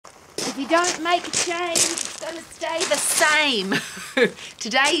If you don't make a change, it's going to stay the same.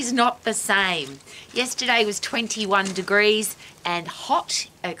 Today is not the same. Yesterday was 21 degrees and hot,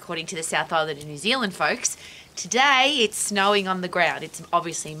 according to the South Island of New Zealand folks. Today it's snowing on the ground. It's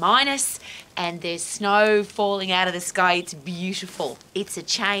obviously minus and there's snow falling out of the sky. It's beautiful. It's a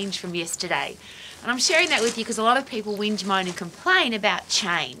change from yesterday. And I'm sharing that with you because a lot of people whinge, moan and complain about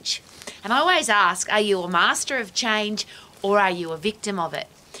change. And I always ask, are you a master of change or are you a victim of it?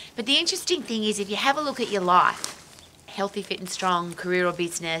 But the interesting thing is, if you have a look at your life, healthy, fit and strong, career or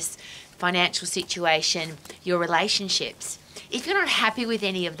business, financial situation, your relationships, if you're not happy with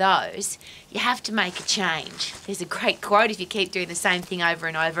any of those, you have to make a change. There's a great quote: if you keep doing the same thing over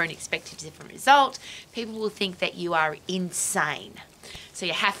and over and expect a different result, people will think that you are insane. So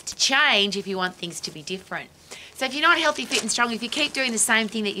you have to change if you want things to be different. So if you're not healthy, fit and strong, if you keep doing the same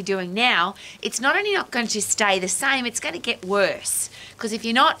thing that you're doing now, it's not only not going to stay the same, it's going to get worse. Because if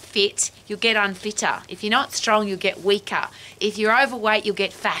you're not fit, you'll get unfitter. If you're not strong, you'll get weaker. If you're overweight, you'll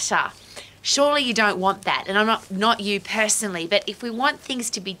get fatter. Surely you don't want that, and I'm not you personally, but if we want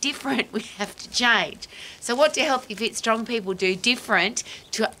things to be different, we have to change. So what do healthy, fit, strong people do different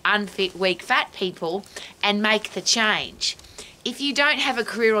to unfit, weak, fat people and make the change? If you don't have a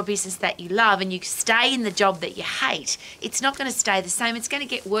career or business that you love and you stay in the job that you hate, it's not going to stay the same. It's going to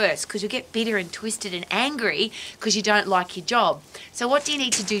get worse because you'll get bitter and twisted and angry because you don't like your job. So what do you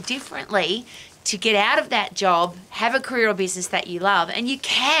need to do differently to get out of that job, have a career or business that you love? And you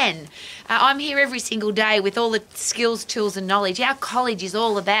can. I'm here every single day with all the skills, tools and knowledge. Our college is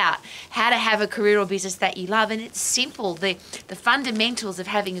all about how to have a career or business that you love, and it's simple. The fundamentals of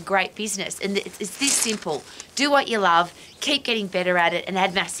having a great business, and it's this simple. Do what you love, keep getting better at it and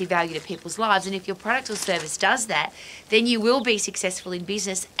add massive value to people's lives. And if your product or service does that, then you will be successful in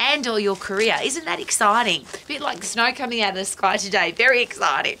business and or your career. Isn't that exciting? A bit like the snow coming out of the sky today. Very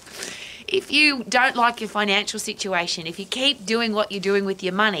exciting. If you don't like your financial situation, if you keep doing what you're doing with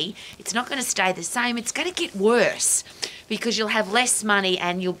your money, it's not going to stay the same. It's going to get worse because you'll have less money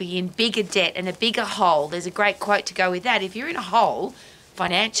and you'll be in bigger debt and a bigger hole. There's a great quote to go with that. If you're in a hole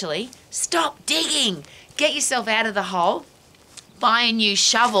financially, stop digging. Get yourself out of the hole. Buy a new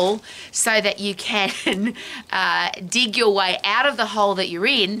shovel so that you can dig your way out of the hole that you're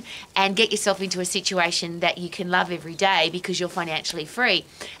in and get yourself into a situation that you can love every day because you're financially free.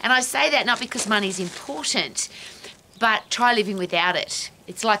 And I say that not because money's important, but try living without it.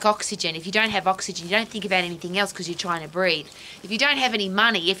 It's like oxygen. If you don't have oxygen, you don't think about anything else because you're trying to breathe. If you don't have any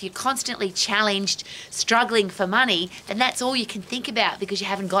money, if you're constantly challenged, struggling for money, then that's all you can think about because you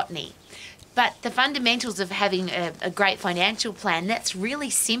haven't got any. But the fundamentals of having a great financial plan, that's really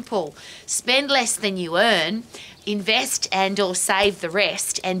simple. Spend less than you earn, invest and or save the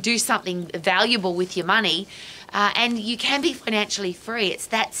rest, and do something valuable with your money, and you can be financially free. It's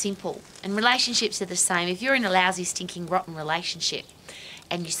that simple. And relationships are the same. If you're in a lousy, stinking, rotten relationship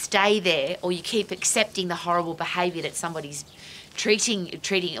and you stay there, or you keep accepting the horrible behaviour that somebody's treating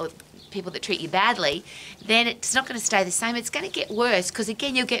or people that treat you badly, then it's not going to stay the same. It's going to get worse because,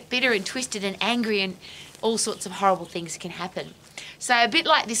 again, you'll get bitter and twisted and angry and all sorts of horrible things can happen. So a bit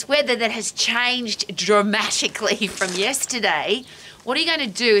like this weather that has changed dramatically from yesterday, what are you going to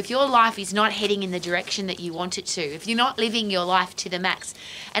do if your life is not heading in the direction that you want it to? If you're not living your life to the max?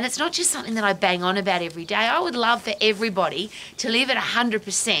 And it's not just something that I bang on about every day. I would love for everybody to live at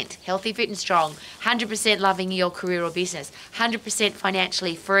 100% healthy, fit and strong, 100% loving your career or business, 100%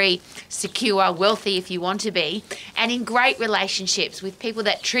 financially free, secure, wealthy if you want to be, and in great relationships with people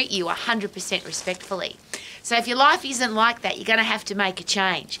that treat you 100% respectfully. So if your life isn't like that, you're going to have to make a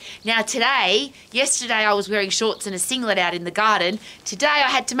change. Now yesterday I was wearing shorts and a singlet out in the garden. Today I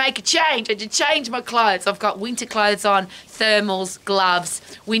had to make a change. I had to change my clothes. I've got winter clothes on, thermals, gloves,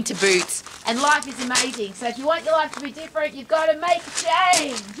 winter boots, and life is amazing. So if you want your life to be different, you've got to make a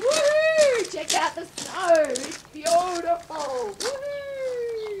change. Woohoo! Check out the snow. It's beautiful. Woohoo!